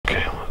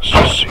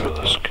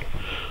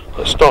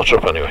start her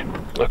up anyway.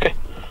 Okay.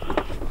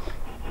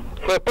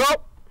 Flip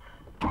up.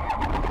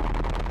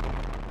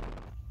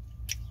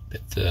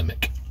 Bit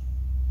thermic.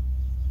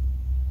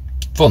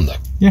 Fun though.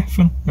 Yeah,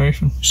 fun. Very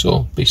fun.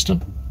 Saw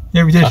Beeston.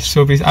 Yeah, we did.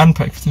 Saw Beeston and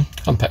Peckforton.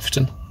 And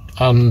Peckforton.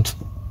 And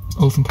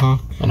Oulton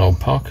Park. And Oulton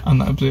Park. And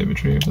that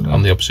observatory over there.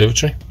 And the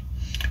observatory.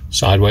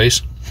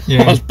 Sideways.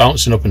 Yeah. I was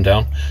bouncing up and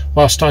down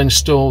whilst I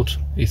installed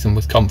Ethan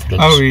with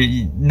confidence. Oh,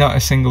 not a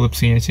single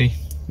obscenity.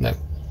 No.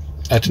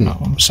 I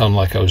didn't sound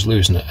like I was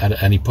losing it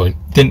at any point.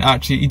 He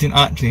didn't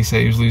actually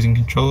say he was losing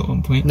control at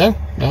one point. No,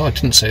 I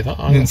didn't say that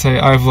either. He didn't say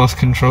I've lost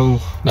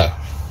control. No.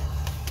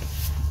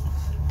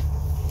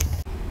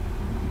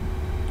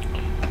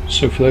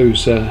 So for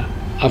those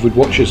avid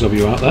watchers of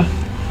you out there,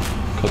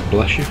 God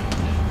bless you.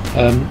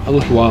 A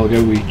little while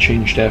ago we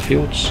changed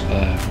airfields.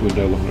 We're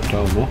no longer at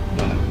Dartmoor.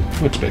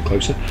 Went a bit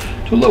closer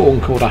to a little one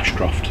called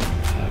Ashcroft,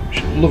 which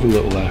is a lovely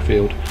little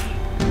airfield.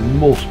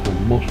 Multiple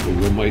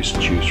runways to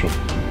choose from.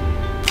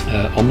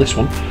 On this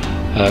one,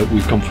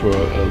 we've gone for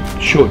a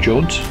short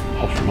jaunt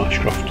off from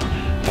Ashcroft,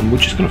 and we're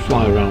just going to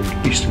fly around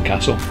Beeston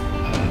Castle,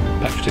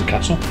 Peckforton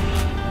Castle,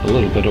 a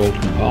little bit of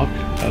Oulton Park.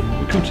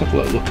 We're going to have a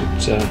little look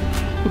at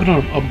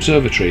an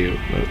observatory,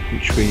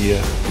 which we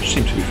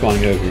seem to be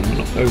flying over, and we're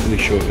not overly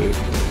sure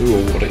who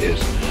or what it is.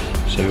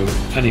 So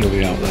any of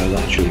you out there that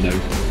actually know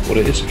what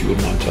it is, if you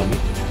wouldn't mind telling me.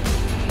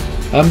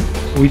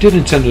 We did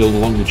intend it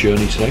along the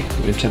journey today.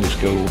 We intended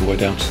to go all the way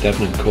down to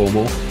Devon and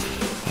Cornwall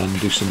and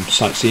do some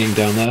sightseeing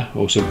down there,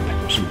 also pick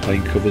up some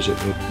plane covers at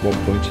one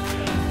point,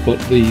 but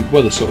the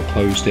weather sort of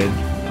closed in,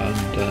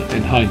 and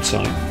in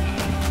hindsight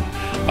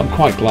I'm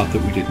quite glad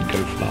that we didn't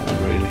go for that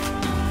one really.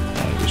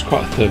 It was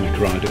quite a thermic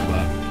ride up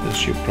there,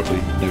 as you'll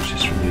probably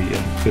notice from the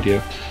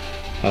video,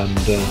 and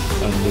there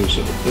was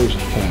a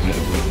fair bit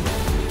of wind,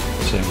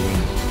 so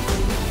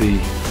the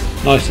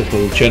nice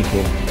little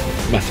gentle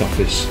Met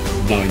Office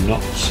 9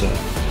 knots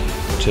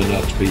turned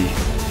out to be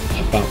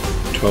about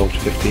 12 to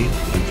 15.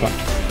 In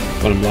fact,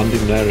 when I'm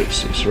landing there,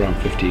 it's around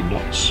 15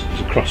 knots as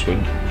a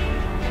crosswind,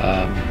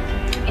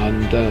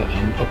 and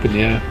up in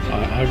the air,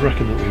 I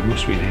reckon that we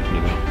must be hitting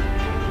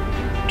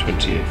about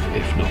 20,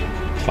 if not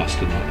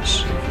faster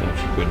knots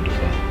of wind up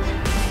there.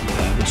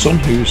 My son,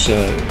 who's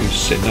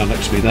sitting down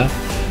next to me there,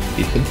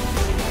 Ethan,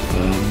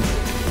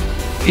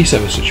 he's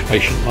ever such a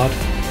patient lad,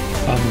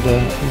 and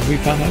we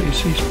found out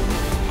he's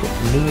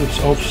got nerves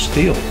of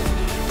steel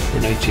for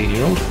an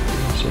 18-year-old.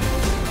 So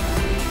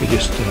he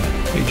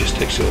just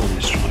takes it all in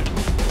his stride.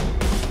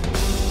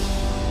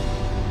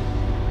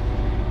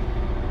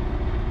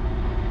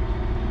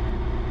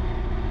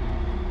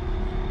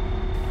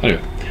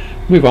 Anyway,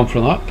 move on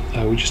from that.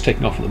 We're just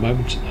taking off at the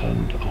moment,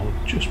 and I'll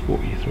just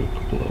walk you through a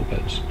couple of little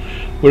bits.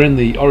 We're in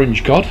the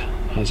Orange God,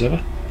 as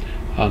ever,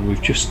 and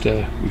we've just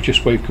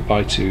waved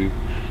goodbye to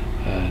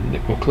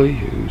Nick Buckley,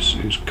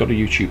 who's got a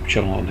YouTube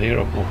channel on here.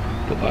 I'll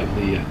put that in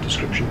the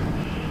description.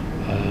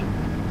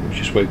 We've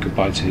just waved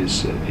goodbye to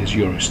his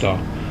Eurostar,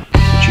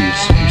 which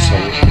he's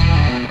sold.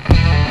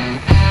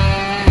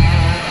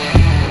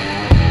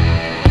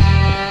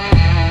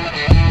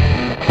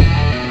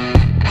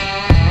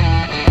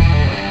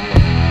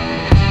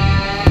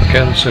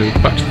 Okay, so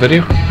back to the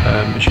video.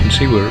 As you can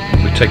see, we're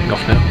taking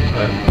off now.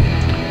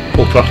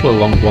 Full throttle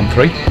along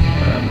 1.3.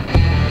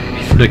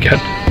 Ethan again,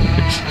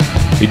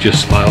 he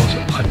just smiles.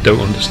 I don't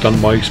understand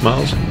why he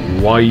smiles,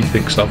 why he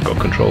thinks I've got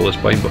control of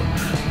this plane, but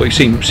he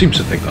seems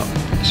to think that.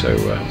 So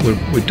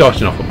we're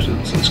darting off up to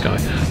the sky.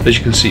 As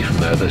you can see from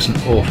there, there's an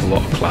awful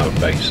lot of cloud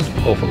base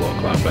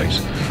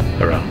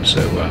around.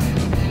 So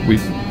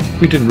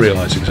we didn't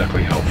realise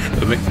exactly how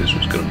thermic this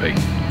was going to be.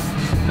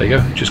 There you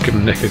go. Just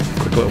giving Nick a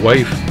quick little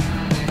wave.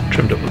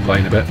 Trimmed up the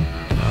plane a bit.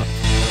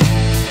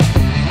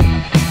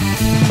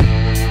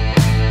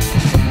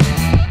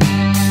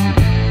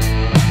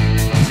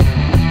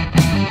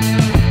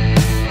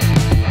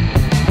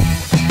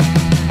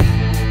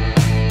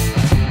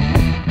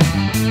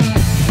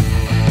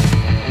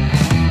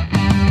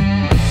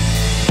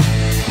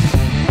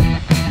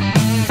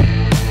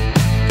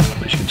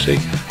 As you can see,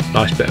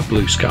 nice bit of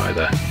blue sky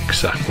there,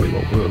 exactly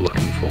what we were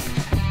looking for.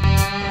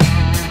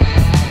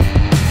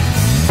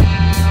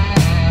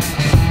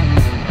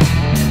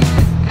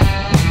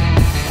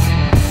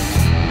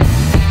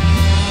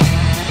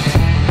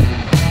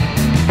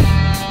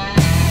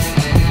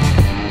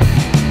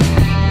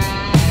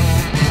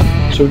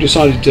 So we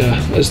decided,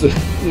 as it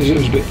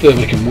was a bit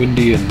thermic and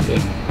windy and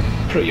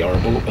pretty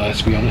horrible up there,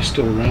 to be honest,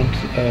 all around,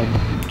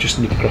 just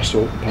nip across to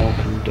Oulton Park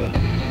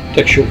and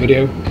take a short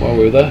video while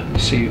we were there,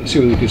 see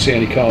whether we could see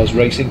any cars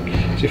racing,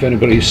 see if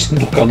anybody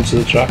snuck onto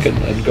the track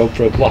and gone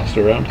for a blast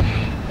around.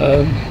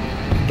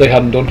 They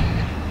hadn't done.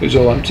 It was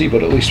all empty,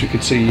 but at least we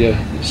could see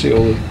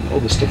all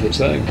the stuff that's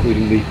there,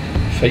 including the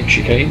fake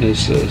chicane,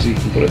 as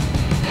Ethan put it.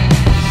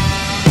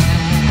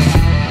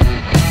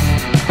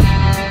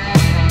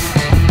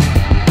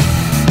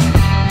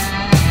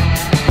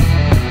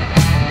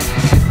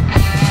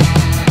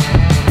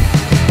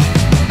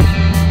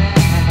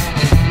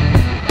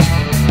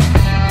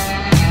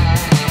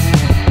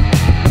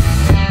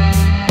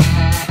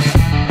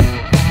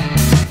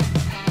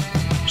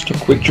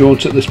 quick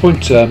jaunt at this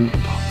point. Spare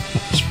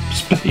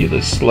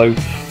the slow,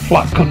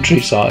 flat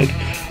countryside,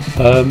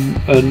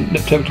 and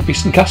nipped over to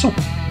Beeston Castle.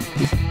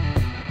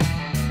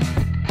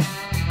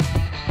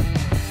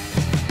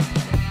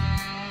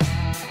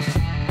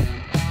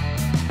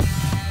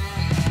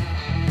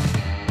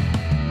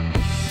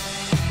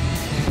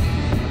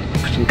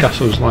 Beeston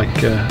Castle is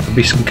like a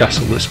Beeston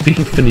Castle that's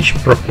been finished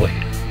properly.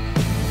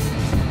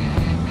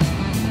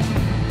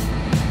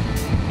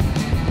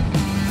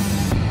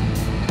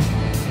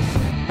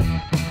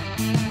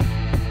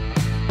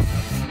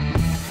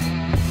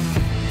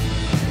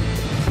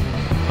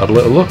 Had a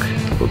little look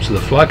up to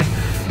the flag.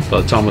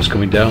 By the time I was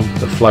coming down,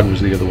 the flag was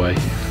the other way,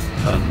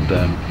 and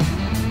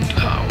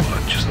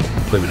I just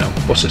thought, blimey now,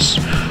 what's this?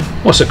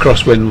 What's a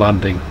crosswind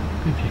landing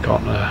if you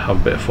can't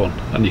have a bit of fun?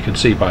 And you can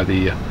see by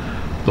the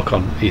look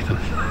on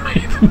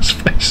Ethan's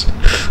face,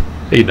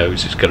 he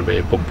knows it's going to be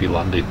a bumpy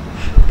landing.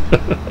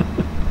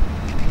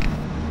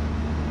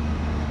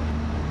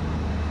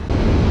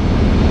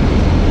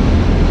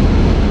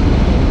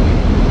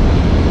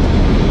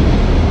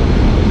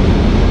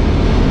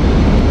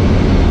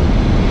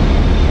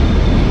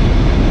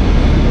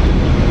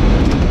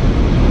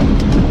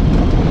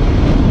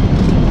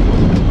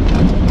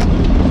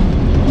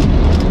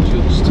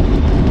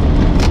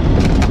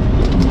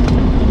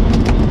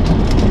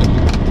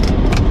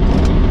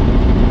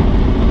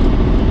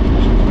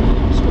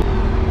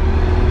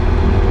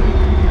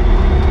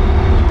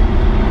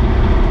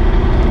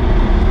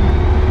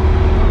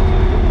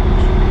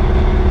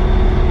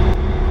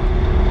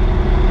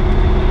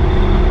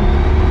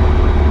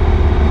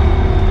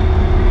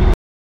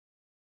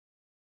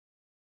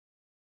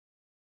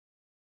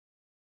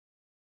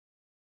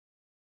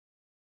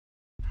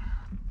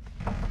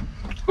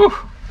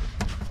 Whew.